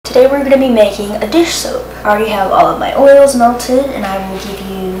Today we're going to be making a dish soap. I already have all of my oils melted, and I will give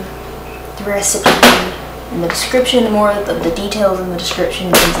you the recipe in the description, more of the details in the description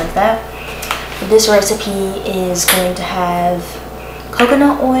and things like that. But this recipe is going to have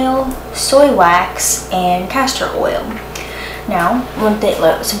coconut oil, soy wax, and castor oil. Now,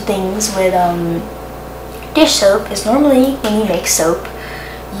 some things with dish soap is normally when you make soap,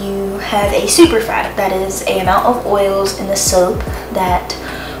 you have a superfat. That is an amount of oils in the soap that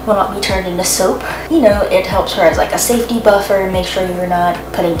will not be turned into soap. You know, it helps her as like a safety buffer, make sure you're not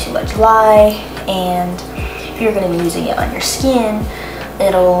putting too much lye, and if you're going to be using it on your skin,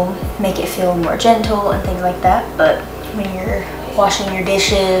 it'll make it feel more gentle and things like that. But when you're washing your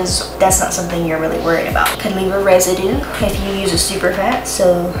dishes, that's not something you're really worried about. It can leave a residue if you use a superfat,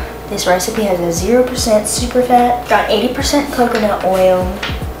 so this recipe has a 0% superfat, got 80% coconut oil,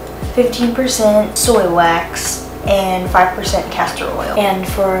 15% soy wax, and 5% castor oil. And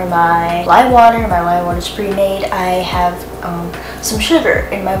for my lye water is pre-made, I have some sugar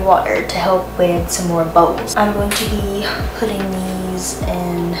in my water to help with some more bubbles. I'm going to be putting these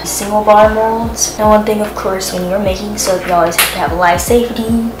in single bar molds. Now one thing, of course, when you're making soap, you always have to have lye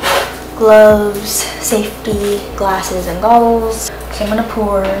safety, gloves, safety, glasses, and goggles. So I'm going to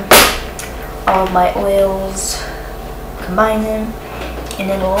pour all of my oils, combine them, and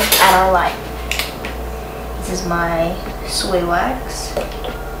then we'll add our lye. This is my soy wax.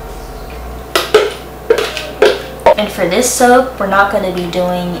 And for this soap, we're not going to be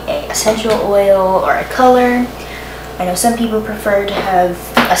doing an essential oil or a color. I know some people prefer to have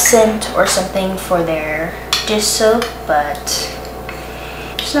a scent or something for their dish soap, but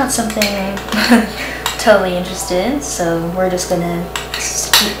it's not something I'm totally interested in, so we're just going to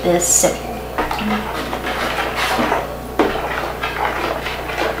keep this simple.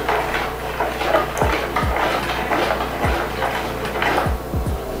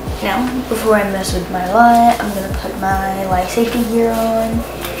 Now, before I mess with my lye, I'm going to put my lye safety gear on.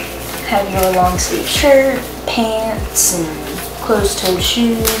 Have your long sleeve shirt, pants, and closed-toed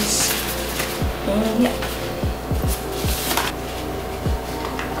shoes. And yeah.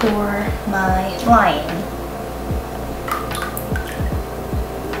 Pour my lye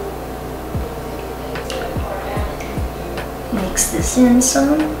in. Mix this in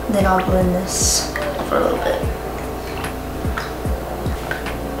some, then I'll blend this for a little bit.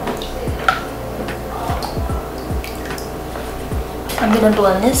 I'm going to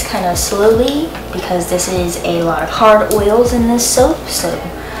blend this kind of slowly because this is a lot of hard oils in this soap, so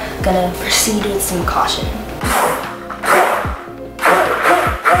I'm going to proceed with some caution.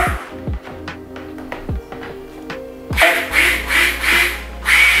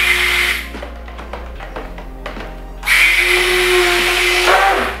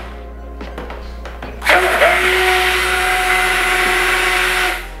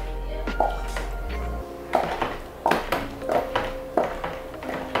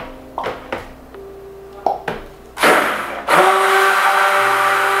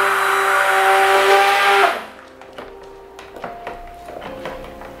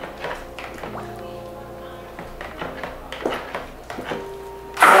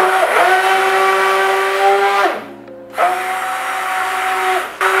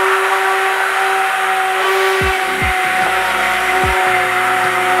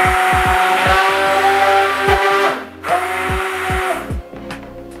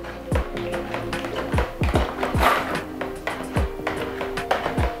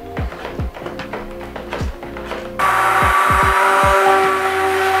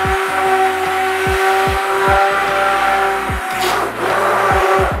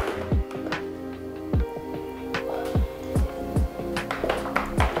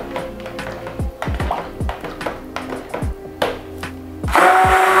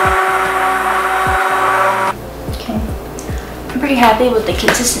 Pretty happy with the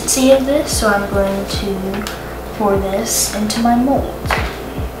consistency of this, so I'm going to pour this into my mold.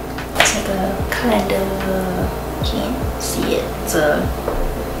 It's like a kind of, can't see it, it's a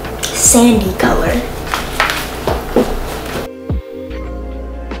sandy color.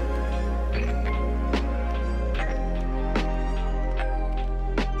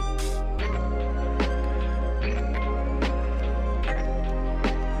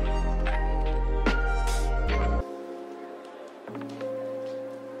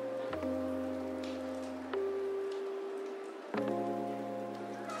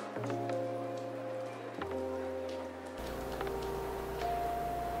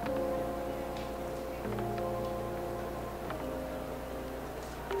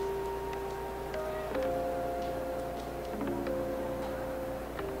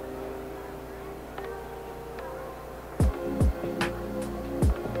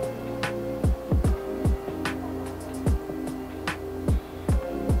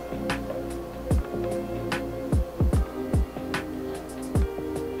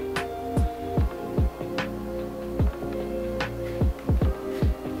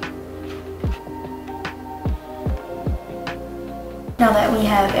 Now that we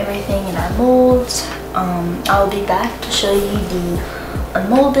have everything in our molds, I'll be back to show you the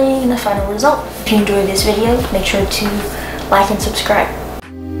unmolding and the final result. If you enjoyed this video, make sure to like and subscribe.